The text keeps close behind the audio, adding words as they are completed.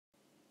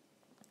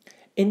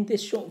In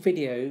this short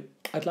video,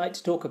 I'd like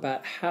to talk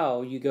about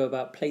how you go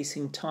about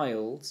placing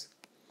tiles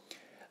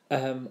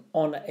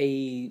on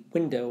a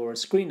window or a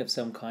screen of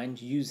some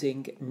kind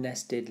using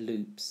nested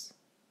loops.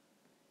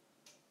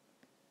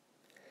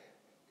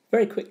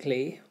 Very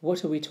quickly,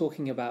 what are we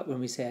talking about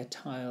when we say a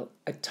tile?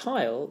 A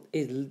tile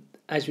is,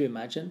 as you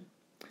imagine,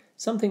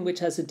 something which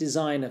has a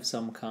design of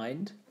some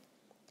kind.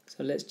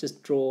 So let's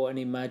just draw an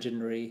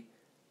imaginary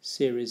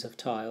series of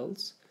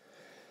tiles.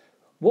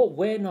 What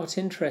we're not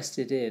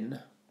interested in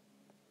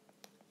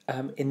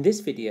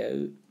this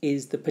video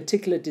is the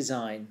particular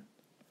design,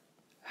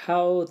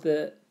 how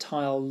the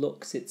tile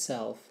looks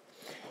itself.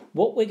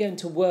 What we're going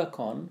to work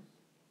on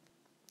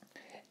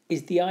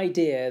is the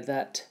idea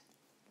that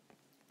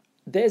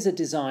there's a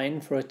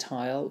design for a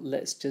tile.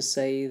 Let's just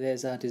say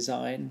there's a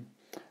design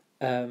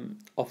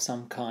of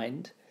some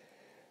kind.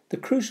 The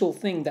crucial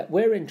thing that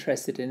we're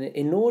interested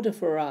in order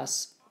for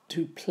us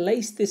to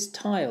place this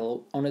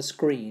tile on a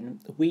screen,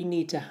 we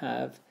need to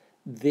have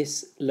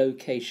this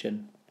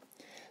location.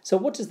 So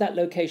what does that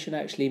location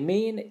actually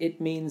mean? It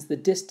means the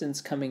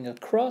distance coming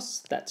across,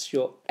 that's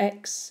your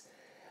X,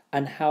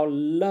 and how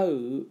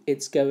low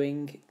it's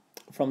going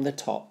from the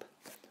top,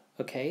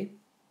 okay?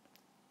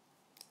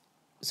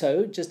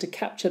 So just to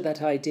capture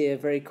that idea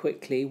very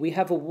quickly, we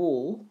have a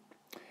wall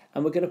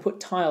and we're going to put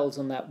tiles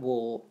on that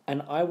wall,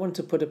 and I want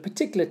to put a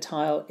particular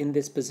tile in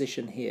this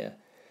position here.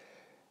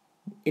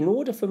 In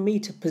order for me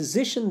to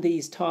position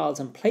these tiles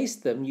and place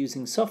them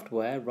using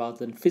software rather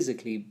than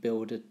physically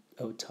build a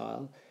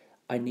tile,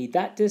 I need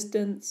that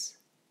distance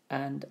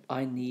and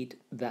I need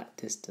that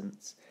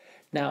distance.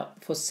 Now,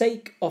 for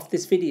sake of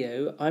this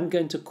video, I'm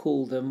going to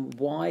call them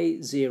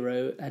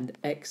Y0 and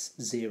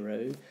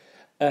X0.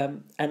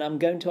 And I'm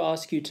going to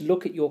ask you to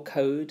look at your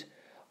code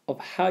of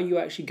how you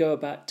actually go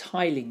about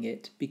tiling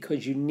it,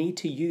 because you need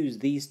to use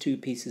these two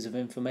pieces of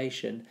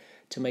information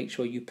to make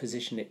sure you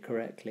position it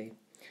correctly.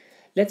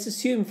 Let's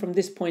assume from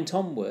this point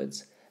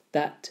onwards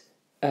that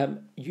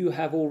you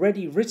have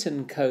already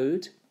written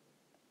code.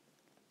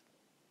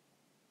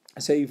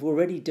 So you've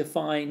already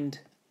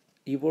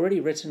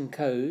written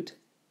code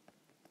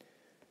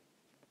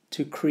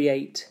to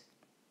create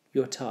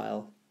your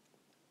tile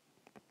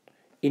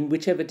in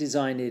whichever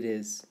design it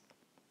is.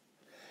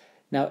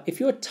 Now, if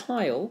your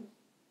tile,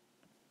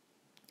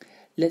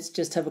 let's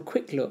just have a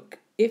quick look.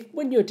 If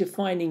when you're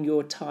defining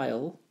your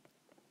tile,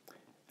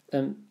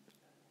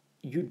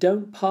 you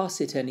don't pass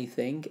it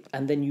anything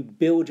and then you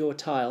build your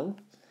tile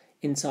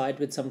inside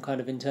with some kind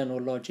of internal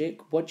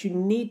logic, what you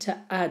need to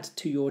add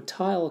to your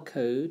tile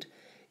code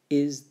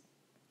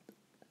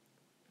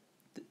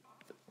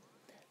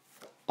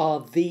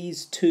are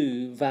these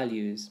two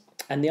values.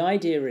 And the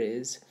idea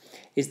is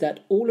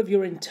that all of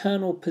your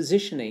internal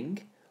positioning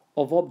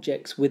of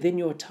objects within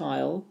your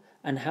tile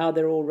and how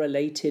they're all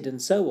related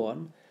and so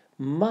on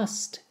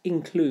must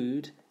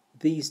include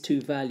these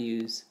two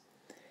values.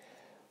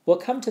 We'll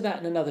come to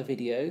that in another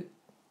video.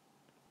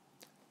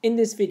 In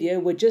this video,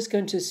 we're just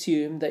going to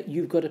assume that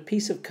you've got a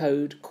piece of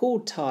code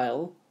called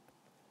tile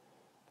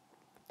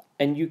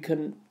and you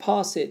can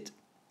pass it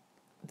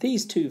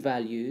these two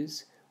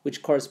values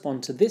which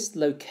correspond to this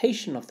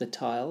location of the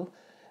tile,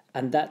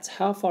 and that's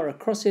how far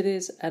across it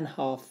is and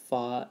how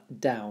far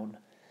down.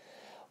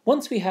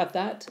 Once we have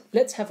that,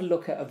 let's have a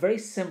look at a very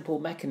simple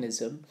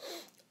mechanism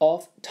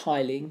of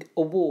tiling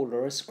a wall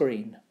or a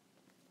screen.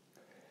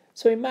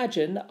 So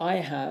imagine I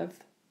have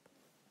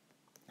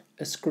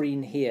a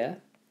screen here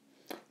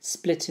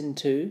split in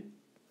two,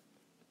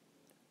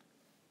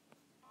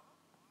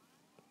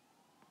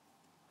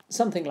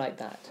 something like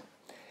that.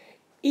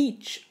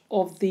 Each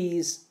of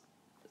these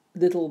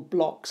little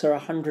blocks are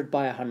 100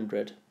 by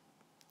 100,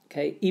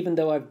 okay, even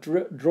though I've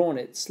drawn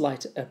it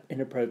slightly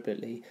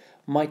inappropriately.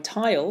 My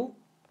tile,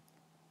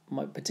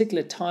 my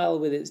particular tile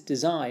with its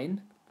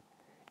design,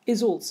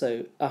 is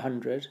also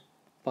 100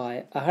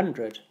 by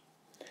 100.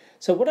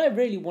 So what I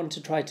really want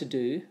to try to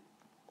do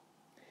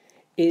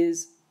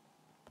is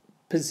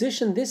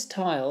position this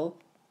tile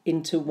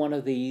into one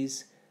of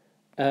these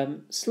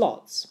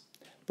slots.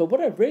 But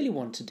what I really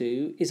want to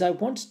do is I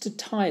want to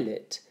tile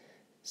it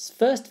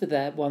first for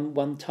that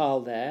one tile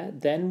there,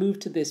 then move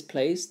to this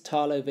place,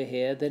 tile over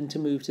here, then to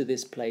move to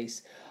this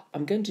place.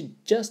 I'm going to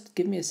just,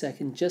 give me a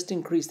second, just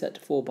increase that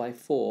to 4 by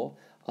 4.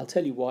 I'll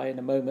tell you why in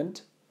a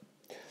moment.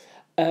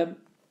 And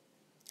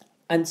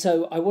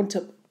so I want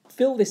to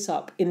fill this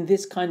up in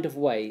this kind of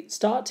way.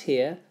 Start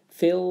here,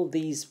 fill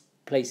these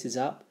places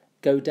up,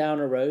 go down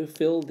a row,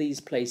 fill these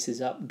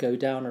places up, go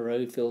down a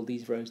row, fill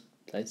these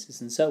places,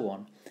 and so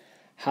on.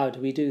 How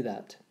do we do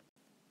that?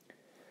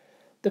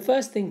 The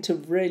first thing to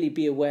really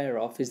be aware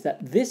of is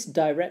that this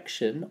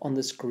direction on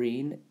the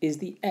screen is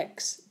the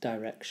X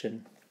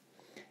direction.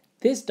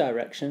 This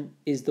direction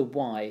is the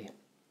Y.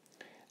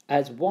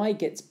 As Y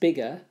gets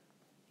bigger,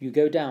 you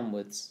go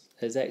downwards.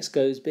 As X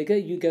goes bigger,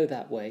 you go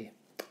that way.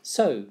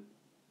 So,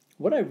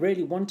 what I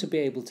really want to be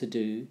able to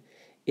do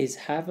is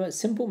have a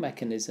simple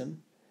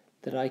mechanism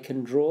that I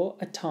can draw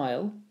a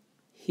tile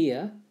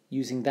here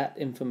using that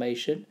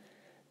information,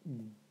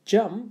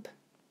 jump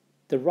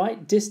the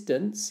right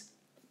distance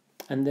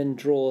and then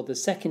draw the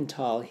second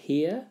tile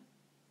here,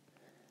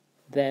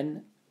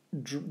 then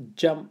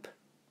jump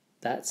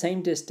that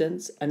same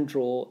distance and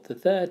draw the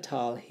third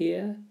tile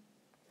here.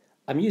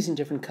 I'm using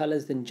different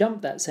colors, then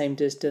jump that same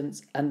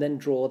distance and then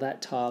draw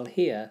that tile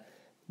here.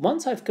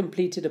 Once I've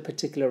completed a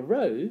particular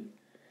row,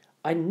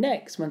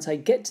 once I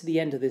get to the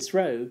end of this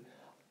row,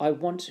 I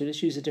want to,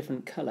 let's use a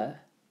different color.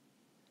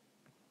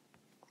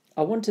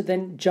 I want to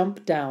then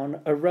jump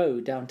down a row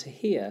down to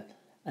here,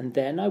 and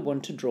then I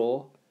want to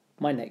draw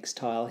my next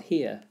tile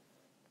here.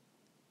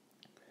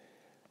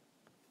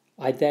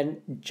 I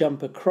then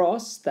jump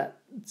across that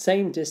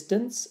same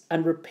distance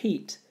and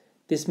repeat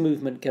this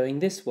movement going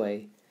this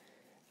way.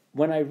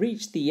 When I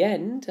reach the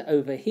end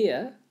over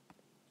here,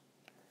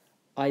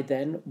 I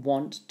then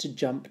want to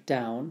jump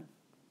down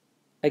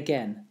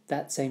again,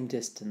 that same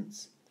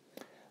distance.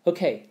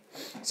 Okay,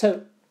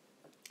 so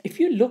if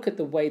you look at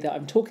the way that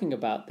I'm talking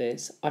about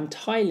this, I'm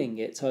tiling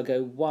it. So I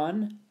go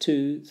 1,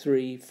 2,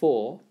 3,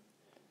 4.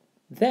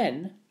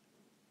 Then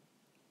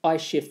I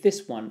shift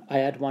this one. I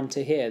add 1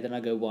 to here. Then I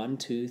go 1,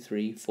 2,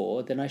 3,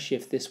 4. Then I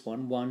shift this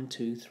one 1,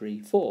 2, 3,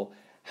 4.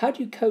 How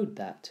do you code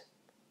that?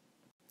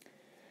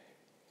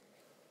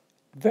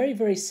 Very,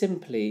 very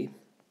simply,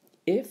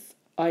 if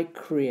I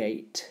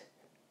create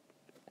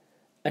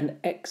an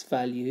X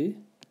value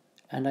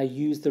and I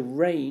use the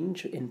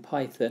range in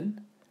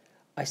Python,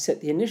 I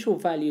set the initial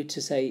value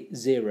to say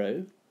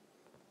 0.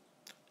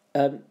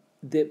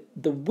 The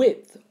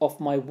width of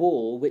my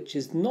wall, which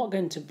is not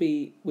going to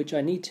be, which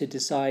I need to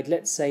decide,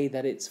 let's say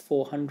that it's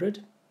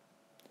 400.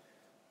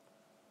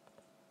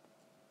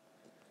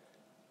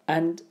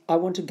 And I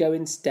want to go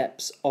in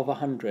steps of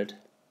 100.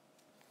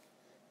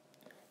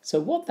 So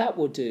what that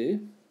will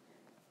do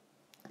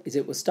is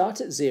it will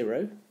start at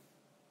 0.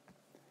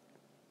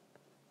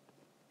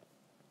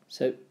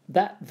 So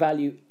that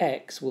value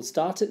X will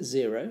start at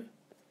 0.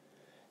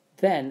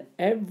 Then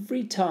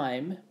every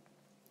time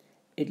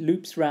it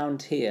loops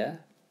round here,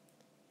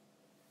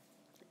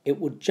 it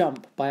will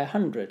jump by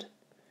 100.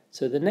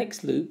 So the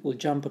next loop will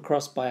jump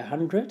across by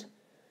 100,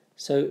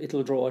 so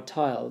it'll draw a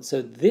tile.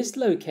 So this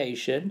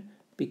location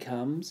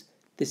becomes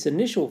this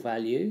initial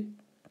value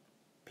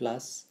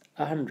plus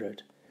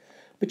 100.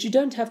 But you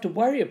don't have to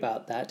worry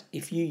about that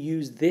if you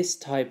use this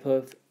type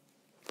of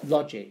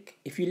logic.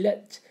 If you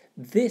let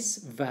this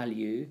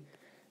value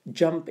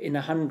jump in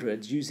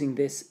 100s using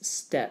this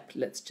step,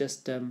 let's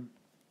just,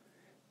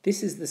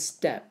 this is the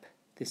step,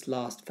 this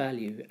last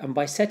value. And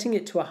by setting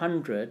it to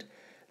 100,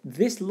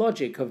 this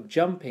logic of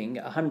jumping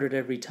 100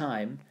 every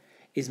time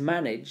is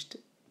managed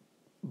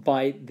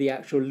by the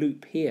actual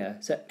loop here.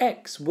 So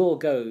X will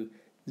go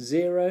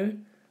 0,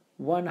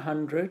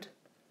 100,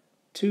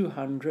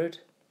 200,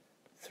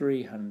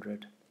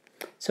 300.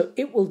 So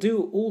it will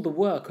do all the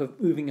work of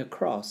moving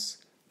across.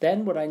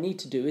 Then what I need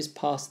to do is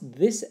pass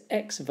this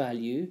X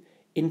value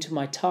into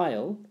my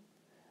tile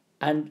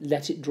and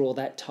let it draw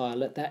that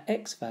tile at that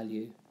X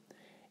value.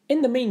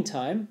 In the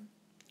meantime,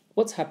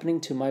 what's happening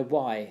to my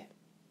Y?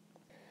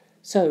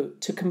 So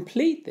to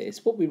complete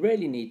this, what we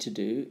really need to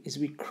do is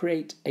we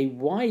create a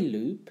Y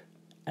loop,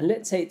 and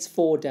let's say it's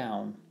 4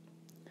 down.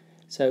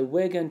 So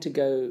we're going to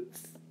go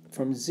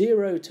from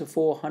 0 to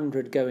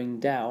 400 going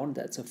down,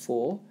 that's a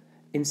 4,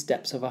 in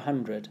steps of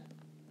 100.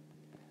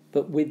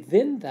 But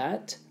within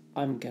that,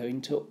 I'm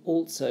going to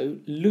also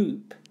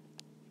loop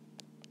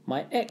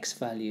my X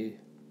value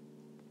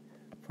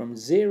from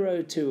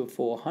 0 to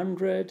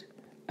 400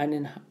 and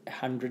in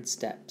 100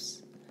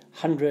 steps,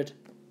 100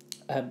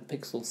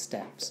 pixel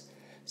steps.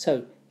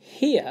 So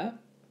here,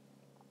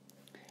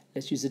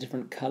 let's use a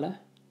different color.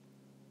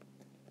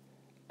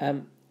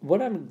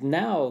 What I'm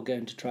now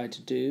going to try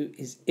to do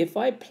is if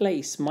I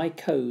place my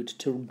code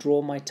to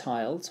draw my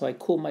tile, so I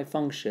call my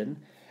function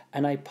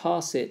and I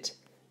pass it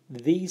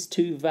these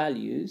two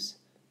values,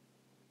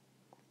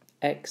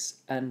 X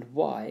and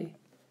Y,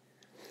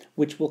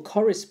 which will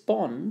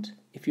correspond,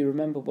 if you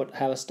remember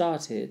how I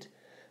started,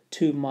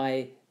 to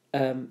my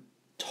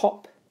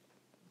top.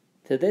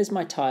 So there's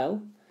my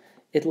tile.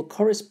 It'll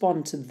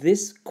correspond to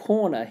this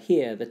corner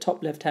here, the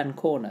top left-hand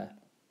corner,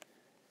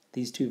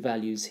 these two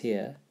values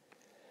here.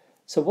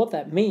 So what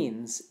that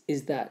means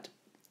is that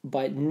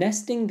by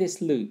nesting this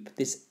loop,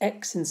 this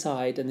X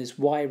inside and this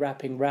Y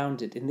wrapping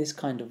round it in this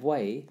kind of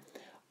way,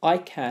 I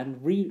can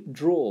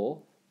redraw,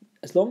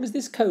 as long as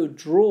this code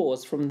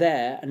draws from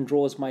there and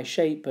draws my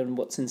shape and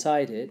what's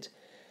inside it,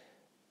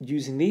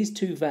 using these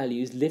two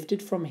values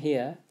lifted from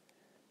here,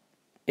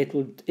 it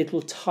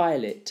will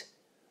tile it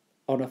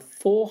on a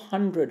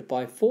 400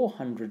 by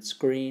 400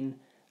 screen,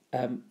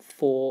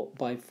 4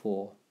 by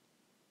 4.